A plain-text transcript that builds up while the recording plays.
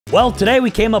Well, today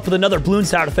we came up with another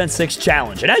Bloons Tower Defense 6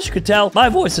 challenge, and as you can tell, my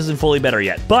voice isn't fully better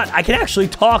yet, but I can actually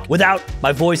talk without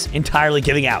my voice entirely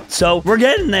giving out, so we're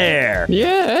getting there!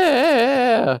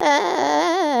 Yeah!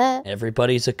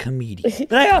 Everybody's a comedian.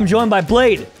 Today I'm joined by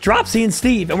Blade, Dropsy, and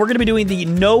Steve, and we're gonna be doing the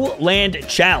No Land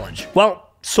Challenge. Well,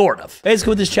 sort of. Basically,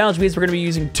 what this challenge means, we're gonna be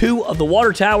using 2 of the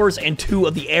water towers and 2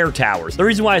 of the air towers. The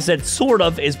reason why I said sort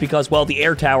of is because, well, the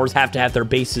air towers have to have their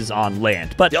bases on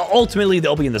land, but ultimately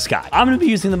they'll be in the sky. I'm gonna be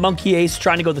using the Monkey Ace,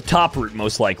 trying to go the top route,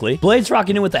 most likely. Blade's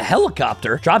rocking in with the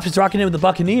helicopter, Dropsy's rocking in with the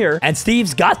Buccaneer, and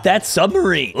Steve's got that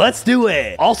submarine. Let's do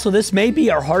it. Also, this may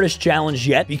be our hardest challenge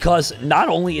yet, because not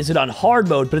only is it on hard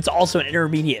mode, but it's also an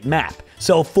intermediate map.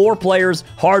 So 4 players,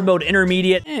 hard mode,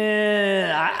 intermediate,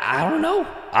 I don't know.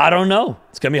 I don't know.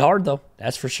 It's gonna be hard though,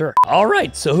 that's for sure. All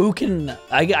right, so who can,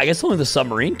 I guess only the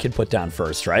submarine can put down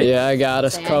first, right? Yeah, I got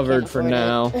us covered for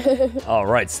now. All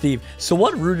right, Steve. So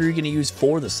what route are you gonna use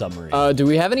for the submarine? Do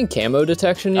we have any camo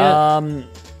detection yet?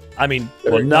 I mean,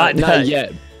 well, not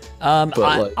yet.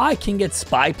 I can get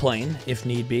spy plane if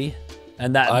need be.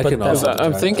 And that,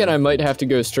 I'm thinking I might have to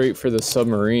go straight for the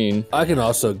submarine. I can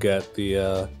also get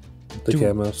the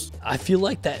camos. I feel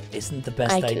like that isn't the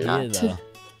best idea though.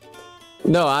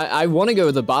 No, I want to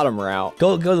go the bottom route.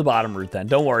 Go the bottom route then.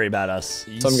 Don't worry about us.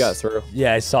 Some got through.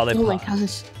 Yeah, I saw that. Oh my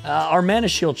gosh. Our mana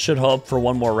shield should hold for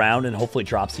 1 more round, and hopefully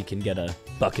Dropsy can get a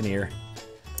Buccaneer.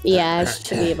 Yeah, I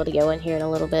should be able to go in here in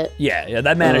a little bit. Yeah,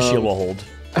 that mana shield will hold.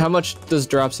 How much does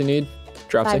Dropsy need?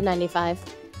 Dropsy? 595.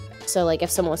 So like,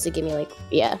 if someone wants to give me like,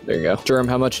 yeah. There you go. Jerome,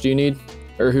 how much do you need?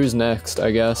 Or who's next?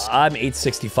 I guess. I'm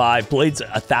 865. Blade's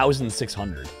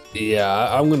 1,600.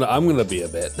 Yeah, I'm gonna be a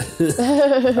bit.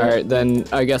 All right, then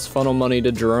I guess funnel money to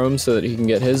Jerome so that he can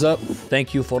get his up.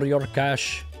 Thank you for your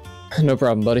cash. No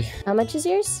problem, buddy. How much is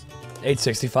yours?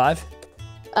 865.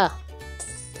 Oh.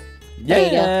 Yay!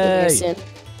 There you go.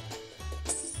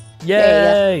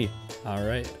 Yay! All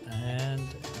right, and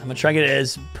I'm gonna try and get it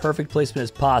as perfect placement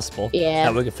as possible. Yeah.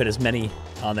 That we can fit as many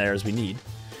on there as we need.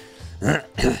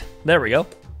 There we go.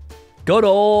 Good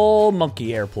old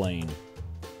monkey airplane.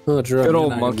 Oh, Jerome, good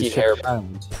old monkey hair.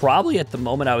 Probably at the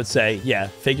moment I would say, yeah,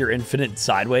 figure infinite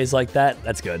sideways like that.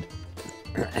 That's good.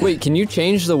 Wait, can you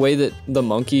change the way that the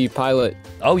monkey pilot?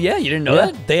 Oh yeah, you didn't know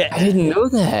that? I didn't know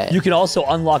that. You can also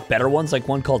unlock better ones, like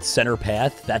one called Center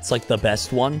Path. That's like the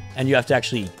best one, and you have to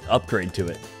actually upgrade to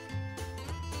it.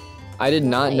 I did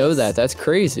not know that. That's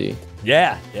crazy.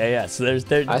 Yeah. So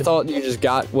I thought you just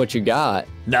got what you got.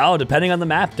 No, depending on the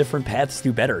map, different paths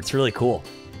do better. It's really cool.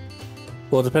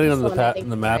 Well, depending on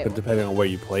the map and depending on where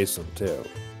you place them too.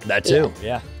 That too,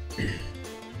 yeah.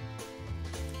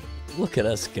 Look at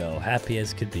us go, happy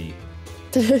as could be.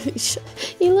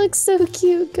 He looks so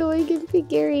cute going in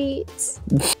figure 8s.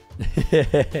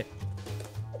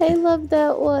 I love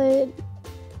that one.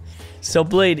 So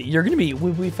Blade, you're gonna be,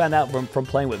 we found out from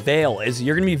playing with Vale, is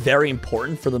you're gonna be very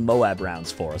important for the Moab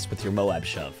rounds for us with your Moab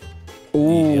shove.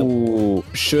 Ooh,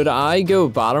 yep. Should I go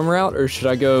bottom route or should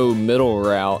I go middle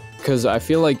route? Because I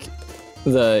feel like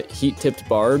the heat-tipped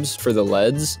barbs for the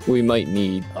leads we might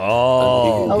need.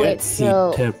 Oh, wait, so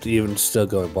heat-tipped even still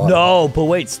going bottom. No, but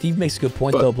wait, Steve makes a good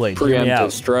point though, Blade.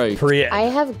 Preemptive strike. I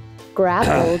have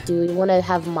grapple. Do we want to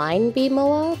have mine be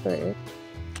Moab or?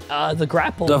 The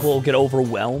grapple will get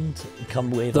overwhelmed and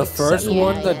come with the first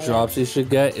one that Dropsy should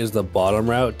get is the bottom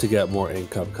route to get more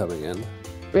income coming in.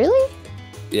 Really?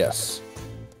 Yes.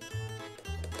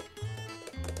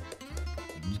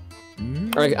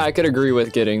 I could agree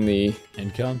with getting the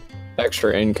income,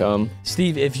 extra income.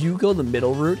 Steve, if you go the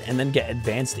middle route and then get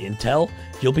advanced intel,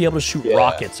 you'll be able to shoot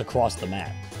rockets across the map.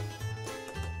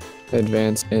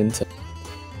 Advanced intel.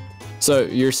 So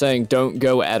you're saying don't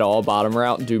go at all bottom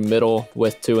route, do middle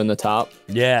with 2 in the top?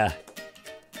 Yeah.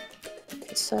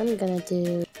 So I'm gonna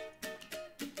do...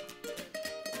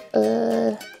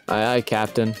 Aye,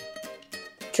 Captain.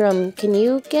 Jerome, can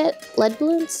you get lead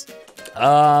balloons?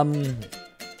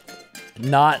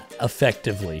 Not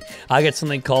effectively. I get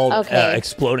something called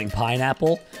exploding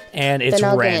pineapple, and it's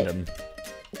random.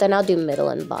 Then I'll do middle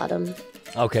and bottom.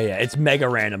 Okay, yeah, it's mega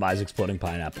randomized exploding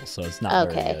pineapple, so it's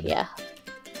not very good. Yeah.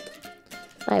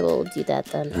 I will do that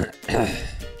then.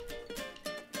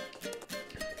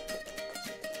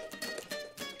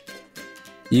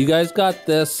 You guys got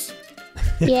this.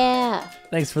 Yeah.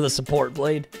 Thanks for the support,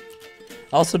 Blade.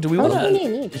 Also, do we want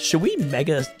to... Should we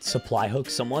mega supply hook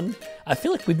someone? I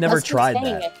feel like we've never tried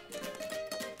that.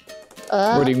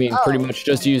 What do you mean? Pretty much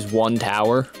just use 1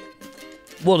 tower?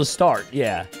 Well, to start,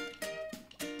 yeah.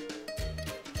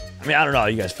 I mean, I don't know how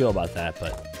you guys feel about that,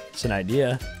 but it's an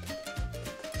idea.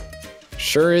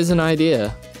 Sure is an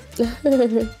idea.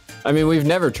 I mean, we've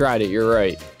never tried it, you're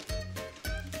right.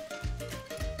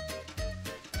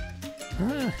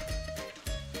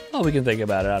 Oh, we can think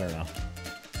about it. I don't know.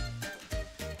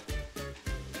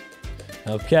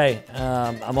 Okay,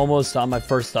 I'm almost on my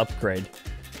first upgrade.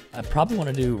 I probably want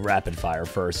to do rapid fire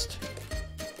first.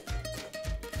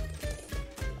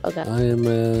 Okay. I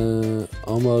am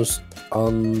almost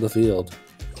on the field.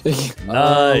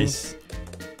 Nice.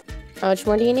 How much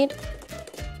more do you need?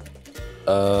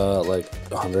 Like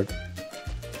 100.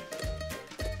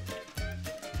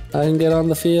 I can get on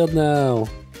the field now.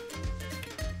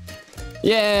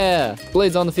 Yeah,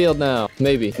 Blade's on the field now.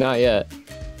 Maybe, not yet.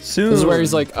 Soon. This is where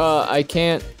he's like, I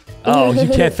can't. Oh, you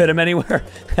can't fit him anywhere?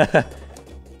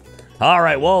 All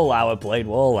right, we'll allow it, Blade.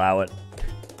 We'll allow it.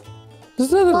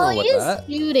 There's nothing Well, wrong he with is that.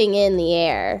 shooting in the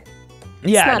air.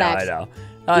 Yeah, not I know.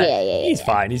 Yeah. He's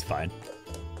fine. He's fine.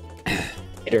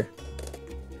 Later.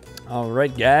 All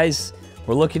right, guys.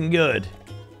 We're looking good.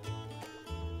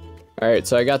 All right,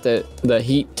 so I got the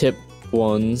heat tip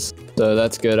ones, so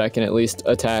that's good. I can at least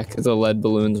attack the lead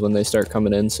balloons when they start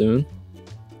coming in soon.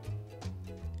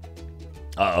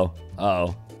 I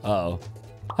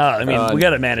mean, we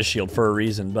got a mana shield for a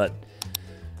reason, but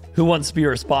who wants to be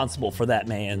responsible for that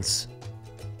man's?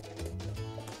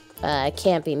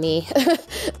 Can't be me.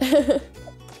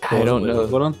 I don't know.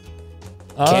 What on?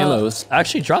 Camos.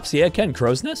 Actually, drops. Yeah, Ken.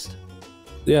 Crow's Nest.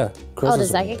 Yeah. Oh,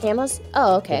 does that get camos?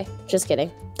 Oh, okay. Just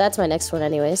kidding. That's my next one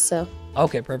anyways, so.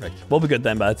 Okay, perfect. We'll be good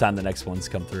then by the time the next ones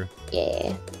come through.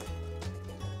 Yeah.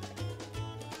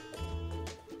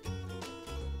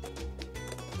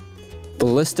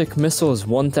 Ballistic missile is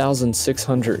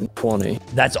 1,620.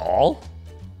 That's all?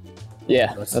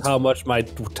 Yeah, That's how much my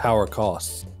tower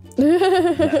costs.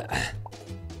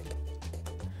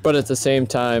 But at the same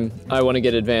time, I want to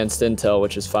get advanced intel,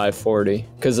 which is 540,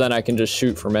 because then I can just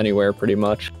shoot from anywhere pretty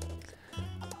much.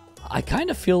 I kind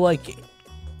of feel like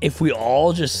if we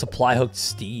all just supply hooked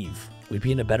Steve, we'd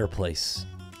be in a better place.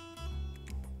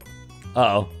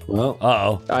 Uh-oh. Well,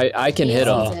 I can hit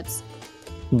Easy him, tips.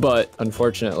 but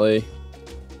unfortunately...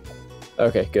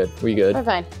 Okay, good. We good. We're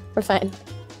fine. We're fine.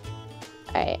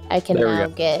 Alright, I can There we now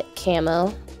go. get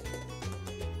camo.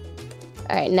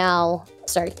 Alright, now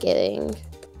start getting...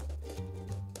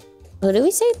 What did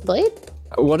we say? Blade?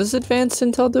 What does advanced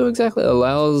intel do exactly?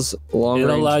 Allows long it'll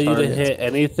range allow you to targets. hit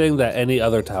anything that any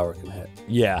other tower can hit.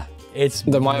 Yeah. It's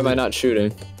Then why am I not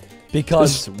shooting?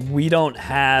 because we don't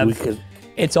have... We could.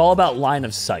 It's all about line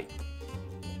of sight.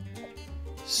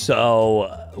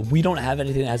 So we don't have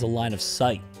anything that has a line of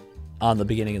sight on the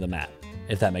beginning of the map,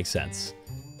 if that makes sense.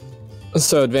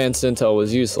 So advanced intel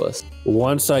was useless.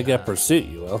 Once I get pursuit,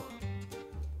 you will.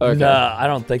 Okay. No, I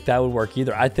don't think that would work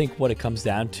either. I think what it comes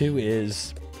down to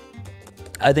is,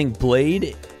 I think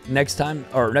Blade next time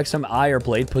I or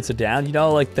Blade puts it down, you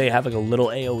know, like they have like a little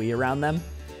AoE around them.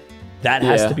 That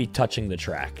has Yeah. to be touching the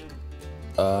track.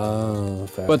 Oh,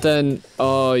 fair. But then,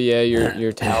 oh yeah,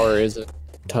 your tower isn't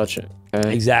touching.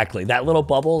 Okay. Exactly. That little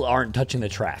bubble aren't touching the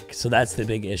track. So that's the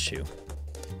big issue.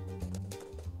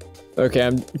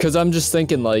 Okay, because I'm just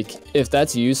thinking like, if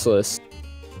that's useless,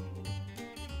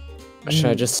 should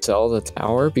I just sell the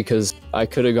tower? Because I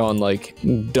could have gone like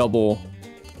double.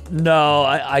 No,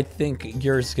 I think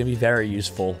yours is going to be very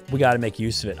useful. We got to make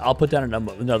use of it. I'll put down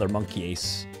another monkey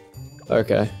ace.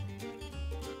 Okay.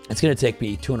 It's going to take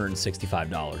me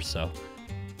 $265, so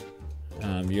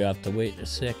you have to wait a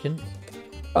second.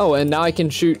 Oh, and now I can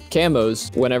shoot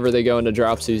camos whenever they go into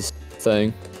Dropsy's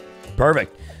thing.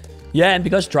 Perfect. Yeah, and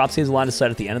because Dropsy has a line of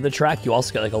sight at the end of the track, you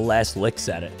also get like a last licks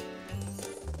at it.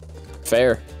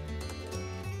 Fair.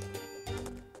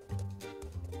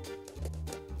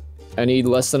 I need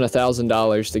less than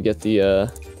 $1,000 to get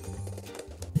the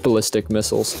ballistic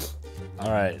missiles.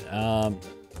 All right.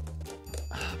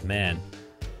 Man.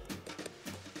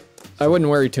 I wouldn't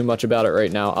worry too much about it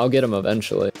right now. I'll get them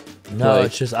eventually. No, Like-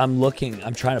 it's just I'm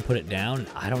trying to put it down.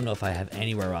 I don't know if I have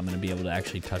anywhere where I'm going to be able to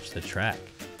actually touch the track.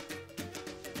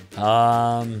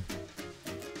 I'm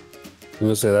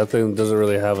gonna say that thing doesn't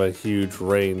really have a huge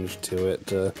range to it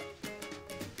to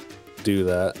do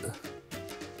that.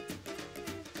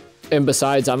 And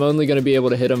besides, I'm only going to be able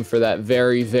to hit them for that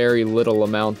very, very little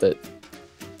amount that...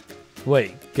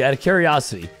 Wait, out of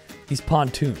curiosity, these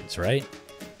pontoons, right?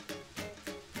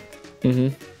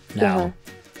 Mm-hmm. Now,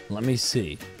 let me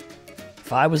see.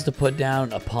 If I was to put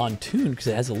down a pontoon, because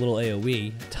it has a little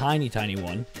AoE, tiny, tiny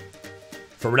one,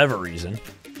 for whatever reason.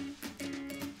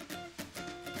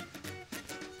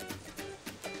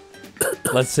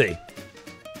 Let's see.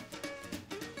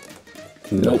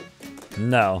 Nope.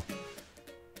 No.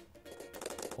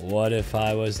 What if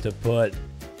I was to put...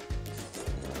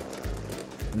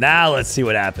 Now let's see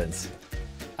what happens.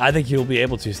 I think you'll be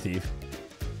able to, Steve.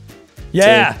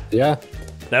 Yeah! Yeah.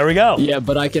 There we go. Yeah,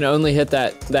 but I can only hit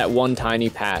that one tiny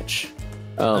patch,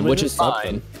 which is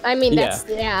fine. I mean,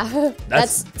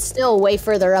 that's still way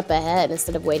further up ahead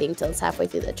instead of waiting till it's halfway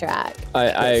through the track. I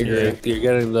agree. You're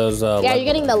getting those. Yeah, you're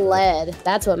getting the lead.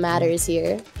 That's what matters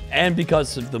here. And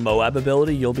because of the Moab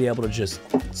ability, you'll be able to just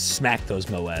smack those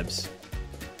Moabs.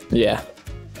 Yeah.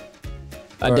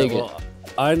 I dig it.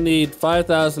 I need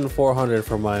 5,400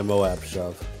 for my Moab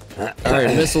shove. All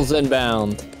right, missiles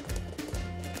inbound.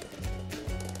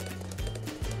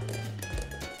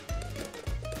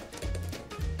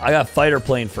 I got fighter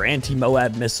plane for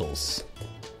anti-Moab missiles.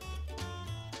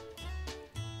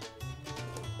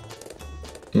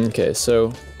 Okay,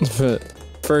 so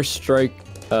first strike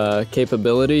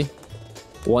capability,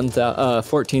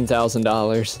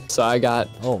 $14,000. So I got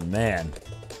Oh man.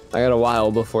 a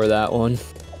while before that one.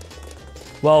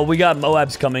 Well, we got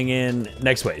Moabs coming in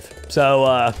next wave.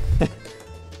 So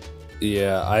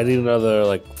Yeah, I need another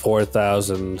like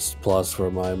 4,000 plus for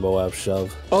my Moab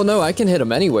shove. Oh no, I can hit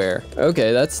them anywhere.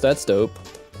 Okay, that's dope.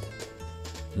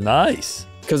 nice.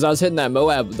 Because I was hitting that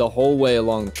Moab the whole way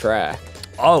along the track.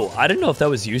 Oh, I didn't know if that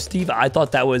was you, Steve. I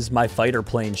thought that was my fighter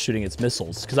plane shooting its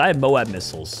missiles because I have Moab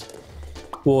missiles.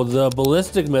 Well, the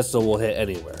ballistic missile will hit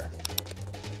anywhere.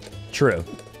 True.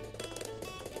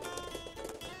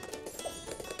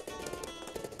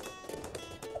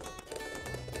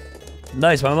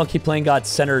 Nice. My monkey plane got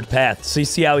centered path. So you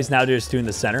see how he's now just doing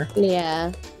the center?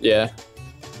 Yeah. Yeah.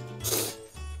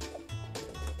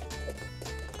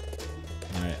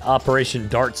 All right. Operation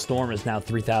Dart Storm is now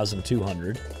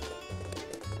 3,200.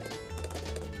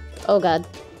 Oh god.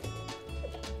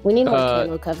 We need more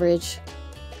camo coverage.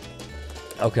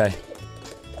 Okay.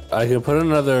 I can put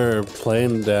another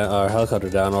plane down, or helicopter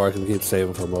down, or I can keep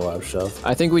saving for Moab shove.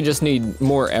 I think we just need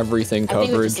more everything I think we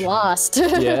coverage. just lost.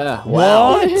 Yeah.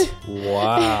 Wow. What?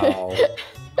 Wow.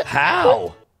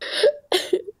 How?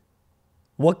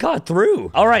 What got through?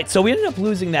 All right, so we ended up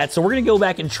losing that, so we're gonna go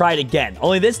back and try it again.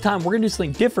 Only this time, we're gonna do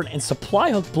something different and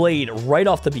supply hook Blade right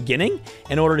off the beginning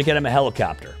in order to get him a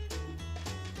helicopter.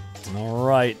 All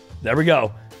right, there we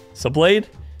go. So Blade,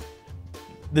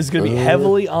 this is gonna be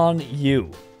heavily on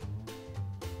you.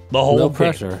 The whole No thing.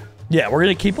 pressure. Yeah, we're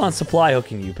gonna keep on supply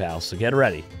hooking you, pal, so get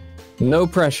ready. No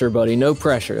pressure, buddy. No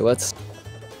pressure. Let's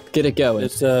get it going.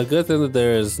 It's a good thing that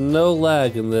there is no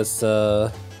lag in this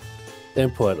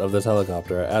input of this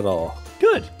helicopter at all.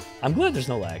 Good. I'm glad there's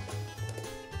no lag.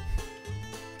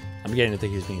 I'm beginning to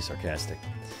think he was being sarcastic.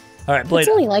 All right, Blade. It's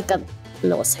only like a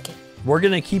millisecond. We're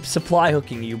going to keep supply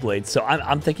hooking you, Blade. So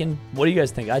I'm thinking, what do you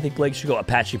guys think? I think Blade should go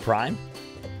Apache Prime.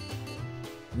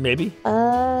 Maybe?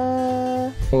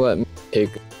 Let me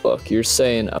take a look. You're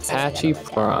saying Apache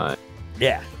Prime.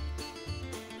 Yeah.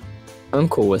 I'm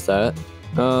cool with that.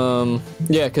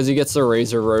 Yeah, because he gets the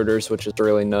razor rotors, which is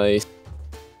really nice.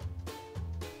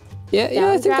 Yeah,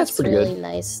 I think that's pretty really good.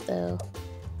 nice though.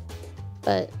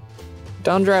 But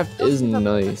Downdraft is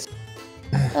nice.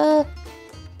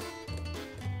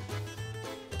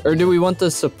 Or do we want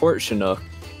the support Chinook?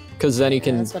 Because then he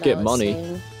can that's what I get was money.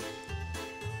 saying.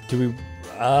 Do we...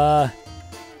 The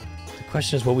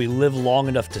question is, will we live long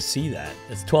enough to see that?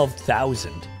 It's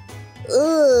 12,000.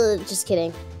 Ugh, just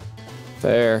kidding.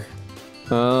 Fair.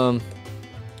 I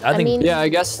think... mean, Yeah, I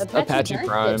guess Apache Dark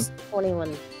Prime. gives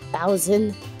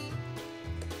 21,000.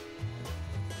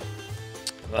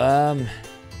 I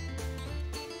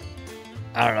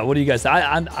don't know. What do you guys...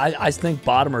 I think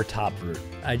bottom or top route.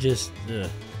 I just...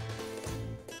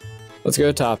 Let's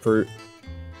go top route.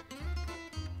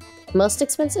 Most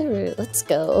expensive route. Let's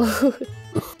go.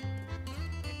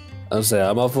 I'll say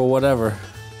I'm up for whatever.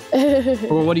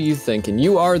 Well, what are you thinking?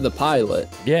 You are the pilot.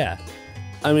 Yeah.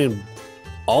 I mean,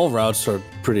 all routes are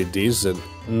pretty decent.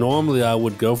 Normally, I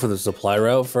would go for the supply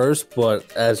route first, but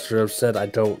as Jerome said, I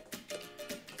don't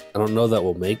know that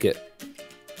we'll make it.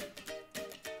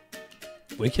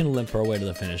 We can limp our way to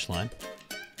the finish line.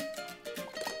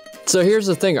 So here's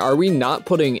the thing. Are we not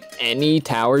putting any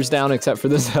towers down except for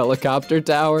this helicopter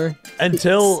tower?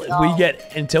 Until we get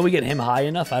him high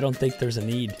enough, I don't think there's a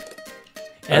need.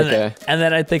 And Okay.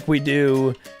 then I think we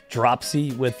do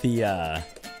Dropsy with the I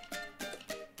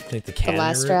think the The cannon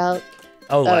last route.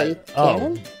 route.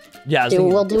 Cannon? Yeah. I was Do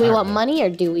thinking- we want money or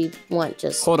do we want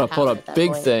just Hold up. power at that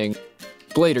Big point? thing.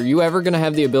 Blade, are you ever going to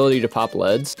have the ability to pop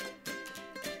leads?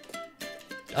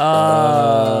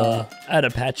 At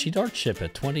Apache Dart Ship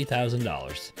at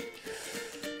 $20,000.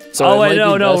 So Oh it wait,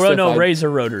 might be best if no, I- Razor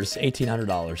Rotors,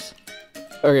 $1,800.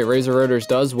 Okay, Razor Rotors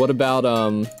does. What about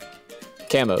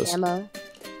camos? Ammo.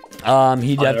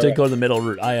 He'd have to go to the middle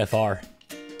route, IFR.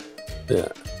 Yeah.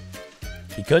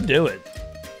 He could do it.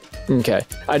 Okay.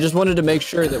 I just wanted to make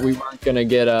sure that we weren't going to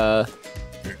get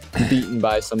beaten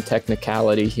by some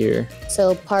technicality here.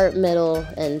 So part middle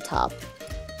and top.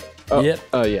 Oh, Yep.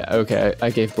 Oh, yeah. Okay. I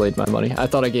gave Blade my money. I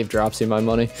thought I gave Dropsy my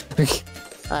money.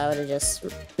 I would have just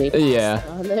Yeah.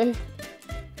 on there.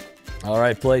 All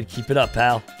right, Blade, keep it up,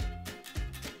 pal.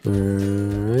 All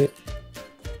right.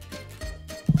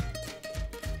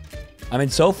 I mean,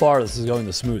 so far, this is going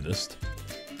the smoothest.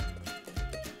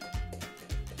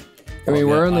 I mean, Okay,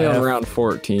 we're only on IF. round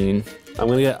 14. I'm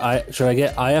gonna get should I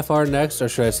get IFR next or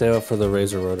should I save up for the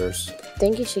Razor Rotors? I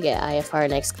think you should get IFR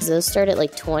next because those start at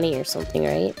like 20 or something,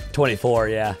 right? 24,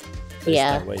 yeah. They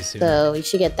Yeah. start way sooner. So you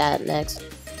should get that next.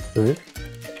 Alright.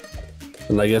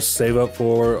 And I guess save up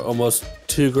for almost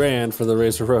 $2,000 for the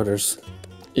Razor Rotors.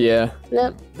 Yeah.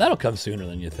 Nope. That'll come sooner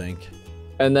than you think.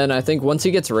 And then I think once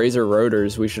he gets Razor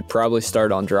Rotors, we should probably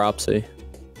start on Dropsy.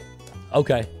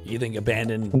 Okay, you think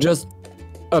abandon... Just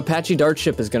Apache Dart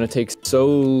Ship is going to take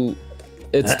so...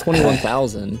 It's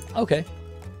 21,000. Okay,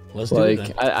 let's do it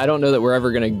Like, then. I don't know that we're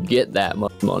ever going to get that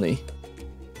much money.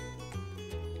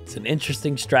 It's an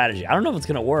interesting strategy. I don't know if it's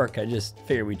going to work. I just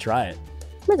figured we'd try it.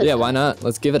 Yeah, why not?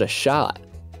 Let's give it a shot.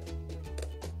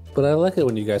 But I like it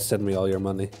when you guys send me all your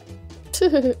money.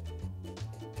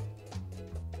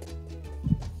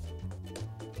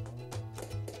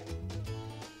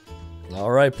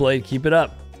 All right, Blade, keep it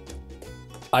up.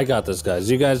 I got this,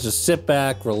 guys. You guys just sit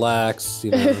back, relax,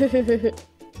 you know.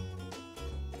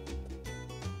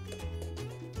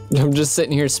 I'm just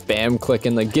sitting here spam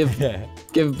clicking, like, give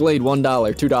Blade $1,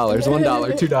 $2,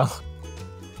 $1, $2.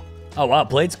 Oh, wow,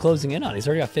 Blade's closing in on it. He's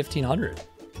already got 1,500.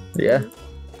 Yeah.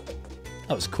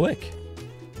 That was quick.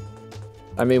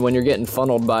 I mean, when you're getting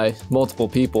funneled by multiple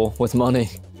people with money.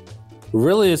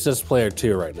 Really, it's just player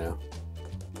 2 right now.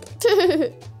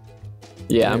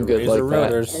 Yeah, I'm good Razor like that.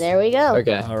 Rotors. And there we go.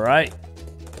 Okay. All right.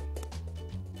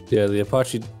 Yeah, the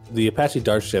Apache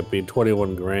Dart Ship being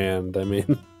 21 grand. I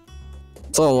mean,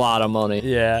 It's a lot of money.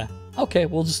 Yeah. Okay,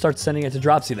 we'll just start sending it to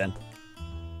Dropsy then.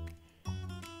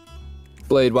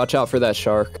 Blade, watch out for that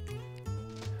shark.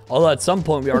 Although at some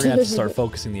point we are going to have to start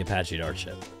focusing the Apache Dart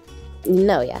Ship.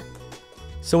 No, yeah.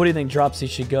 So what do you think, Dropsy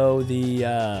should go the,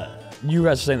 you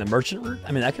guys are saying the merchant route?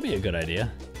 I mean, that could be a good idea.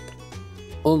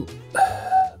 well,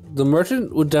 the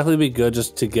merchant would definitely be good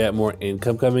just to get more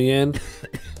income coming in,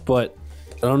 but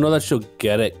I don't know that she'll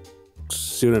get it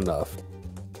soon enough.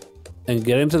 And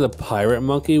getting to the pirate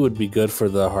monkey would be good for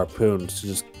the harpoons to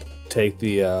just take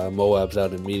the Moabs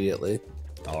out immediately.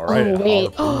 All right. Oh,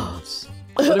 wait. harpoons.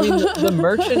 But I mean, the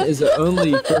merchant is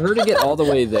only, for her to get all the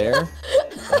way there.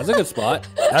 That's a good spot.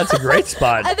 That's a great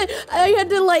spot. I had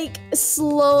to like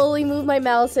slowly move my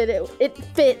mouse and it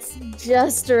fits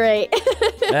just right.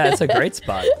 Yeah, that's a great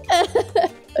spot.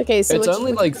 Okay, so It's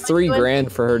only like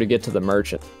 $3,000 for her to get to the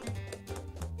merchant,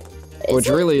 which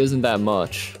really isn't that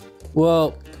much.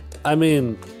 Well, I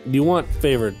mean, you want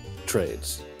favored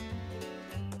trades.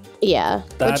 Yeah,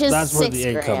 which is That's where the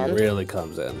income $6,000. really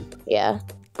comes in. Yeah,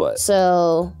 But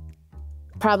so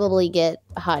probably get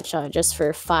a hot shot just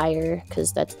for fire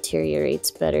because that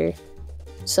deteriorates better.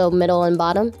 So middle and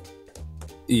bottom.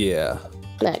 yeah,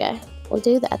 Okay, we'll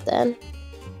do that then.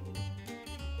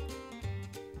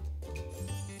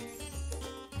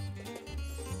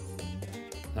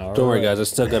 All don't worry, right. guys. I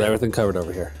still got everything covered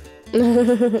over here.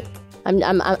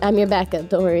 I'm your backup.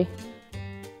 Don't worry.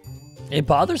 It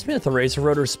bothers me that the Razor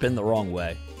Rotors spin the wrong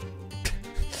way.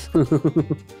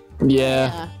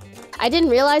 Yeah. I didn't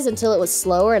realize until it was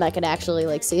slower and I could actually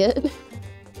like see it.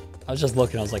 I was just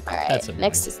looking. I was like, All right, that's annoying.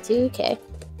 next is 2K.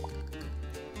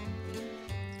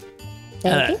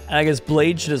 And I guess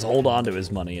Blade should just hold on to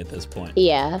his money at this point.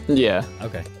 Yeah. Yeah.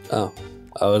 Okay. Oh,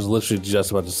 I was literally just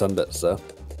about to send it. So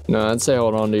No, I'd say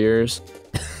hold on to yours.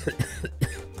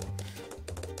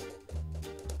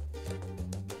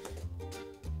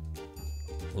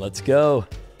 Let's go.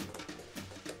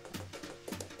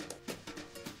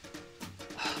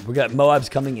 We got Moabs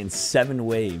coming in 7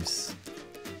 waves.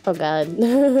 Oh god.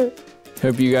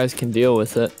 Hope you guys can deal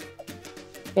with it.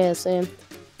 Yeah, same.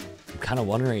 I'm kind of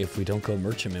wondering if we don't go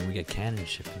merchantman, we get cannon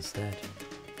ship instead.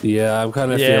 yeah, I'm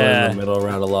kind of Yeah. feeling the middle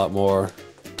round a lot more.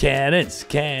 Cannons,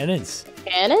 cannons.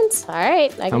 Cannons? All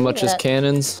right. I How can much do is that.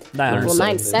 cannons? 900. Well,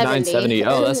 970. 970.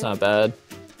 Oh, that's not bad.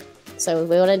 So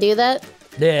we want to do that?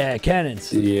 Yeah,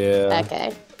 cannons. Yeah.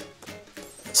 Okay.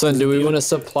 So do we want to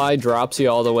supply Dropsy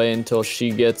all the way until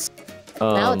she gets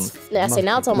Now it's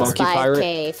now it's almost Monkey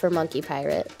 5K for Monkey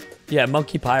Pirate. Yeah,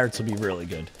 monkey pirates will be really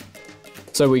good.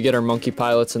 so we get our monkey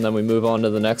pilots and then we move on to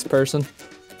the next person?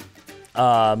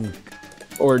 Um,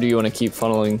 Or do you want to keep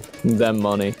funneling them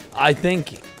money? I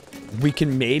think we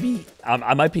can maybe,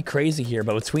 I might be crazy here,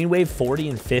 but between wave 40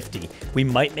 and 50, we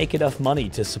might make enough money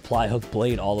to supply Hook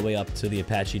Blade all the way up to the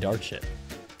Apache Dart ship.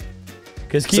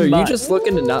 Because keep So in you mind, just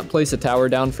looking to not place a tower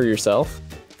down for yourself?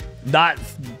 not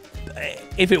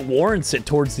if it warrants it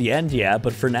towards the end, yeah.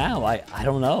 But for now, I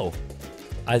don't know.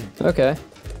 Okay.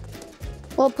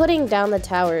 Well, putting down the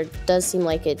tower does seem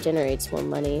like it generates more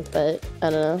money, but I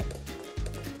don't know.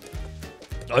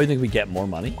 Oh, you think we get more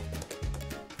money?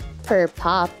 Per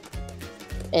pop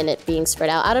and it being spread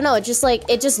out. I don't know. It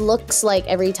just looks like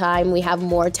every time we have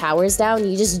more towers down,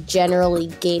 you just generally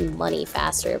gain money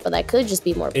faster. But that could just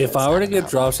be more. If I were to get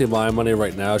Dropsy my money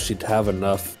right now, she'd have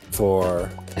enough for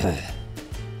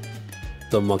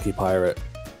the monkey pirate.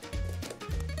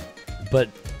 But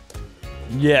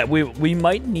yeah, we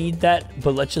might need that.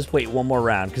 But let's just wait one more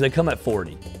round because they come at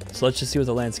 40. So let's just see what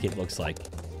the landscape looks like.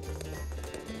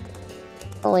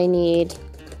 Only need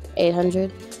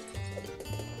 800.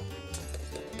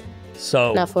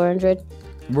 So Not 400.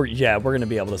 we're gonna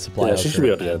be able to supply. Yeah, Hook she should be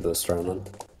able to right get this round then.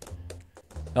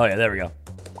 now. Oh yeah, there we go.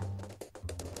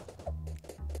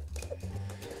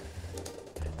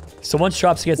 So once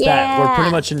Drops gets that, we're pretty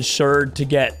Yeah. much insured to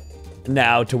get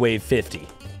now to wave 50.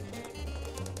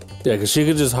 Yeah, because she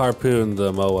could just harpoon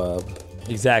the Moab.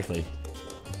 Exactly.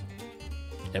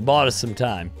 It bought us some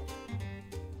time.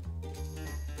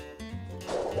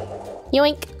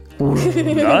 Yoink.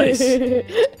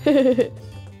 Nice.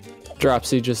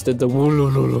 Dropsy just did the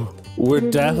woo-loo-loo-loo. We're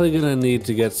definitely gonna need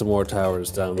to get some more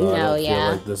towers down. Though. I No, don't yeah.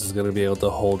 feel like this is gonna be able to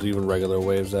hold even regular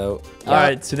waves out. All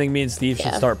right, so you think me and Steve should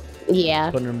Yeah. start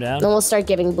Yeah. putting them down? Then we'll start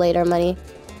giving Blade our money.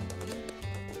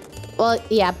 Well,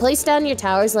 yeah, place down your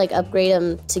towers, like upgrade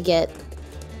them to get,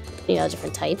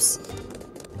 different types.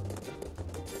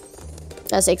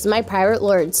 That's because my Pirate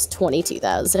Lord's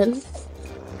 22,000.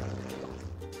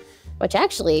 Which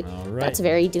actually, All right. that's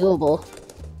very doable.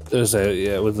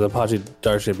 Yeah, with the Apache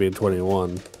Dart ship being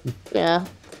 21. Yeah.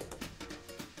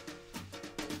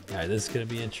 All right, this is gonna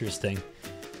be interesting.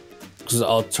 Because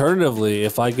alternatively,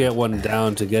 if I get one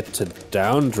down to get to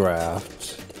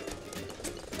downdraft,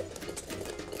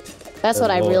 That's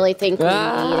what I Lord. really think we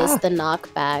need is the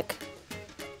knockback.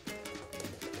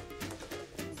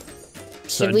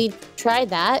 Should we try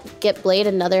that? Get Blade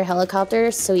another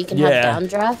helicopter so he can Yeah. have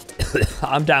downdraft?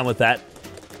 I'm down with that.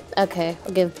 Okay,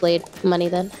 I'll give Blade money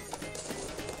then.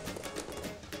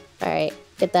 Alright,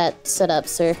 get that set up,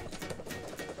 sir.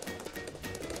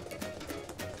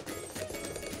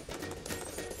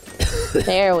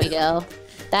 There we go.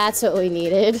 That's what we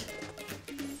needed.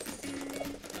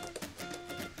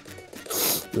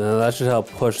 now that should help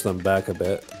push them back a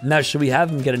bit. Now, should we have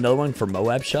him get another one for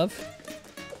Moab Shove?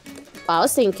 I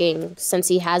was thinking, since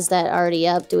he has that already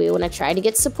up, do we want to try to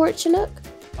get support Chinook?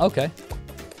 Okay.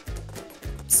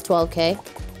 It's 12k.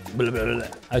 Blah, blah, blah.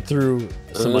 I threw I was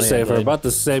some gonna money say at for Blade. about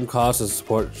the same cost as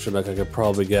support Chinook, I could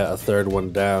probably get a third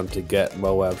one down to get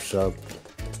Moab shoved.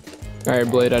 All right,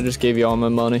 Blade, I just gave you all my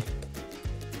money.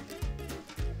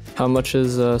 How much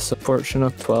is support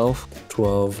Chinook? 12?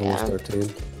 12, Yeah. almost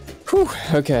 13. Whew,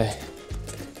 okay.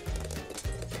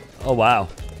 Oh wow,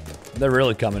 they're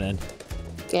really coming in.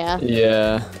 Yeah.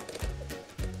 Yeah.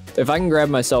 If I can grab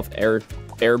myself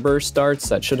airburst darts,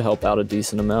 that should help out a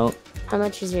decent amount. How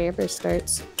much is your airburst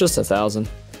starts? Just 1,000.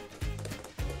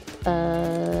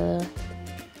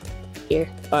 Here.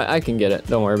 I can get it.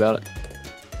 Don't worry about it.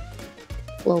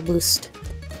 Little boost.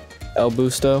 El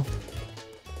Busto.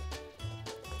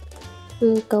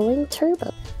 I'm going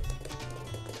turbo.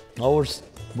 Oh,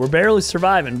 we're barely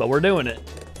surviving, but we're doing it.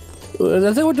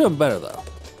 I think we're doing better though.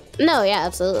 No, yeah,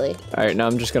 absolutely. All right, now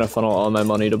I'm just gonna funnel all my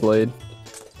money to Blade.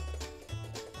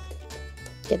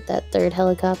 Get that third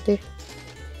helicopter.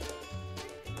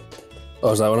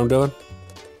 Oh, is that what I'm doing?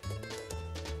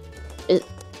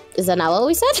 Is that not what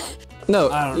we said? No,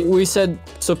 I don't- we said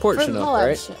support For Chinook, Moab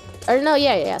right? sh- Or no,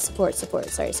 yeah, support.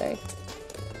 Sorry.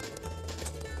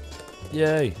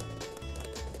 Yay.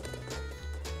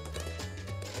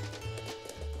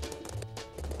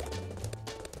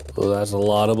 Well, that's a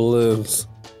lot of balloons.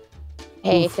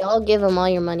 Hey, if y'all give him all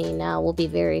your money now, we'll be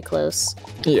very close.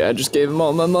 Yeah, I just gave him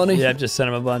all my money. Yeah, I've just sent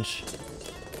him a bunch.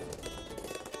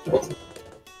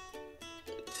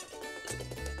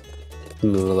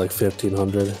 Another like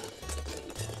 1,500.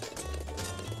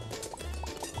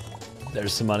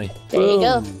 There's some money. There you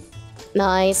go.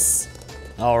 Nice.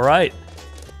 All right.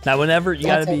 Now, whenever you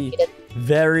gotta That's be it.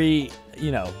 very,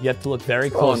 you have to look very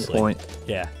On closely. point.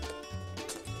 Yeah.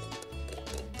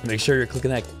 Make sure you're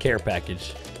clicking that care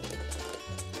package.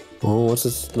 Oh, what's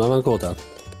this? Not on cooldown.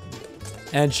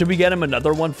 And should we get him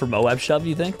another one for Moab Shove,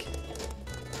 you think?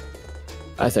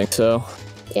 I think so.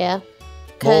 Yeah.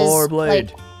 More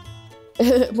Blade.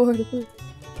 More to Blade.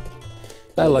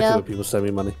 I like it Yeah. when people send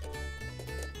me money.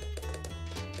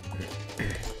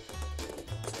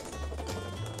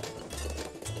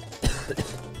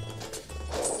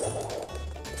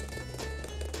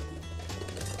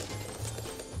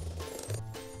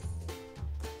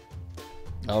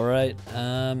 All right.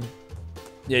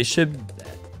 Yeah, you should.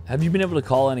 Have you been able to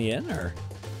call any in, or?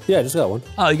 Yeah, I just got one.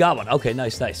 Oh, you got one. Okay,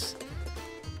 nice, nice.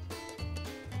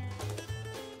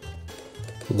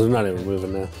 They're not even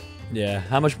moving now. Yeah.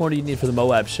 How much more do you need for the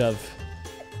Moab shove?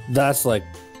 That's like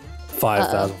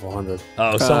 5,400.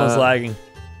 Oh, someone's lagging.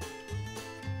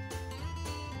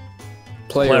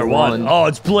 Player one. Oh,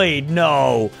 it's Blade.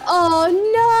 No. Oh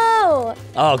no!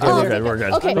 Oh, okay, Oh, we're good. We're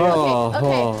good. Okay, okay,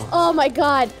 okay. Oh my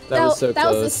god, That was so that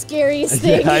was the close. scariest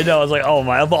thing. Yeah, I know. I was like, oh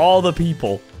my, of all the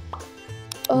people.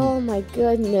 Oh my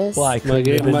goodness. Why? My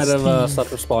game might have Steve.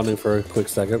 stopped responding for a quick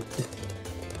second.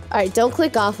 All right, don't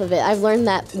click off of it. I've learned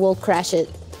that we'll crash it.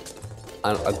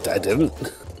 I didn't.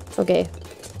 Okay.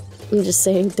 I'm just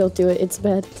saying, don't do it. It's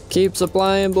bad. Keep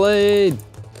supplying Blade.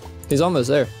 He's almost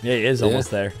there. Yeah, he is almost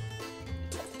there.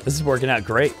 This is working out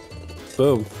great.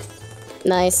 Boom.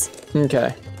 Nice.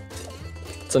 Okay.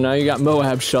 So now you got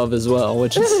Moab shove as well,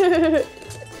 which is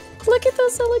Look at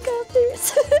those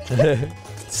helicopters.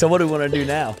 So what do we want to do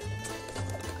now?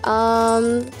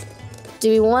 Do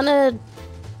we want to?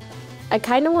 I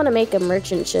kind of want to make a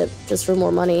merchant ship just for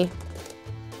more money.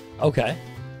 Okay.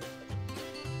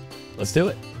 Let's do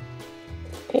it.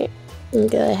 Okay. I'm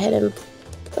go ahead and.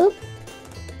 Oh,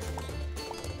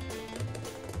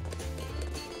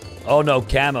 Oh no,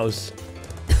 camos.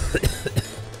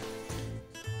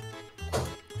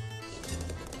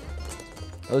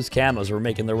 Those camos were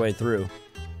making their way through.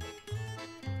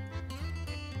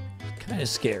 Kind of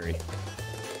scary.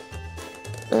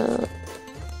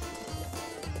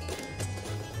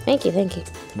 thank you, thank you.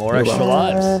 More extra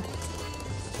lives.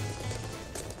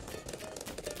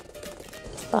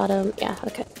 Bottom. Yeah.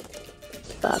 Okay.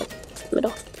 Bottom.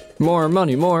 Middle. more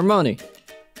money, more money.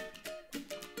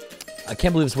 I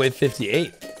can't believe it's wave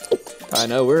 58. I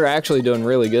know, we're actually doing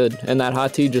really good. And that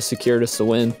hot tea just secured us the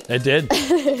win. It did.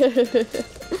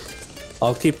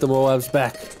 I'll keep the Moabs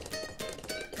back.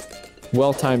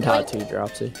 Well-timed hot tea,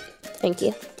 Dropsy. Thank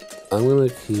you. I'm gonna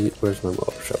keep. Where's my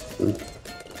Moab shop?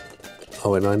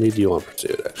 Oh wait, no, I need you on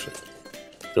pursuit actually.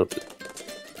 Don't do.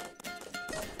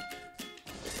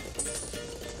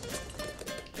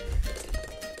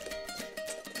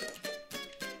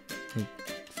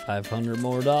 500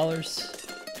 more dollars.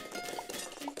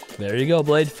 There you go,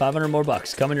 Blade. 500 more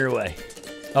bucks coming your way.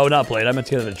 Oh, not Blade. I meant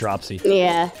to give it a Dropsy.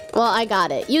 Yeah. Well, I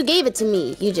got it. You gave it to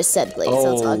me. You just said Blade,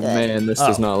 so it's all Oh, good. man, this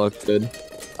does not look good.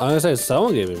 I'm gonna say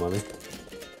someone gave me money.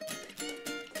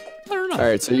 I don't know. All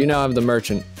right, so you now have the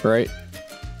merchant, right?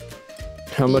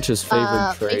 How much is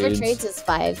favorite trades? Favorite trades is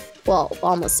 5. Well,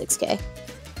 almost 6K.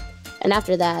 And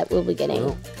after that, we'll be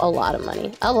getting a lot of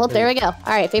money. Oh, well, there we go. All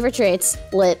right, favorite trades.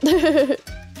 Lit.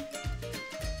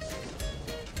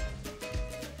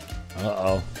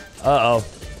 Uh-oh. Uh-oh.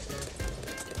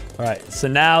 All right, so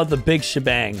now the big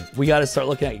shebang. We got to start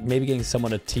looking at maybe getting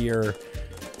someone a tier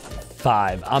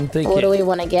 5. I'm thinking... What do we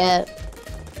want to get?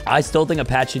 I still think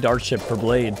Apache Dart Ship for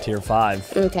Blade, tier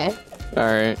 5. Okay. All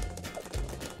right.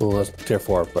 Well, that's tier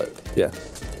 4, but yeah.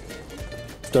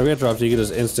 Don't get drops. You can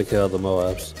just insta kill the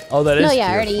Moabs. Oh, that is No, yeah, I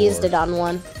tier already 4. used it on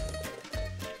one.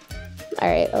 All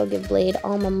right, I'll give Blade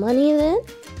all my money then.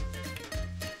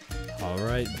 All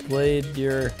right, Blade,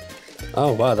 you're...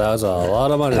 Oh wow, that was a lot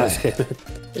of money.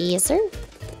 Yes, sir.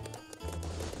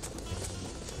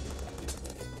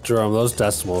 Jerome, those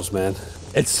decimals, man.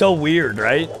 It's so weird,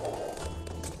 right?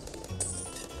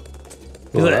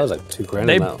 Well, that was like $2 grand.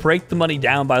 They now. break the money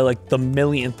down by like the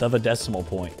millionth of a decimal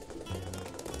point.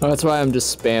 That's why I'm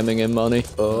just spamming in money.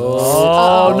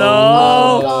 Oh,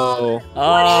 no! Oh,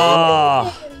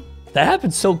 Ah, that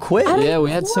happened so quick. yeah, we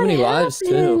had so many lives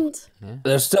too.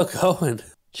 They're still going.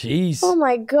 Jeez. Oh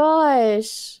my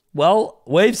gosh. Well,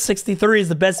 wave 63 is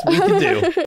the best we can do.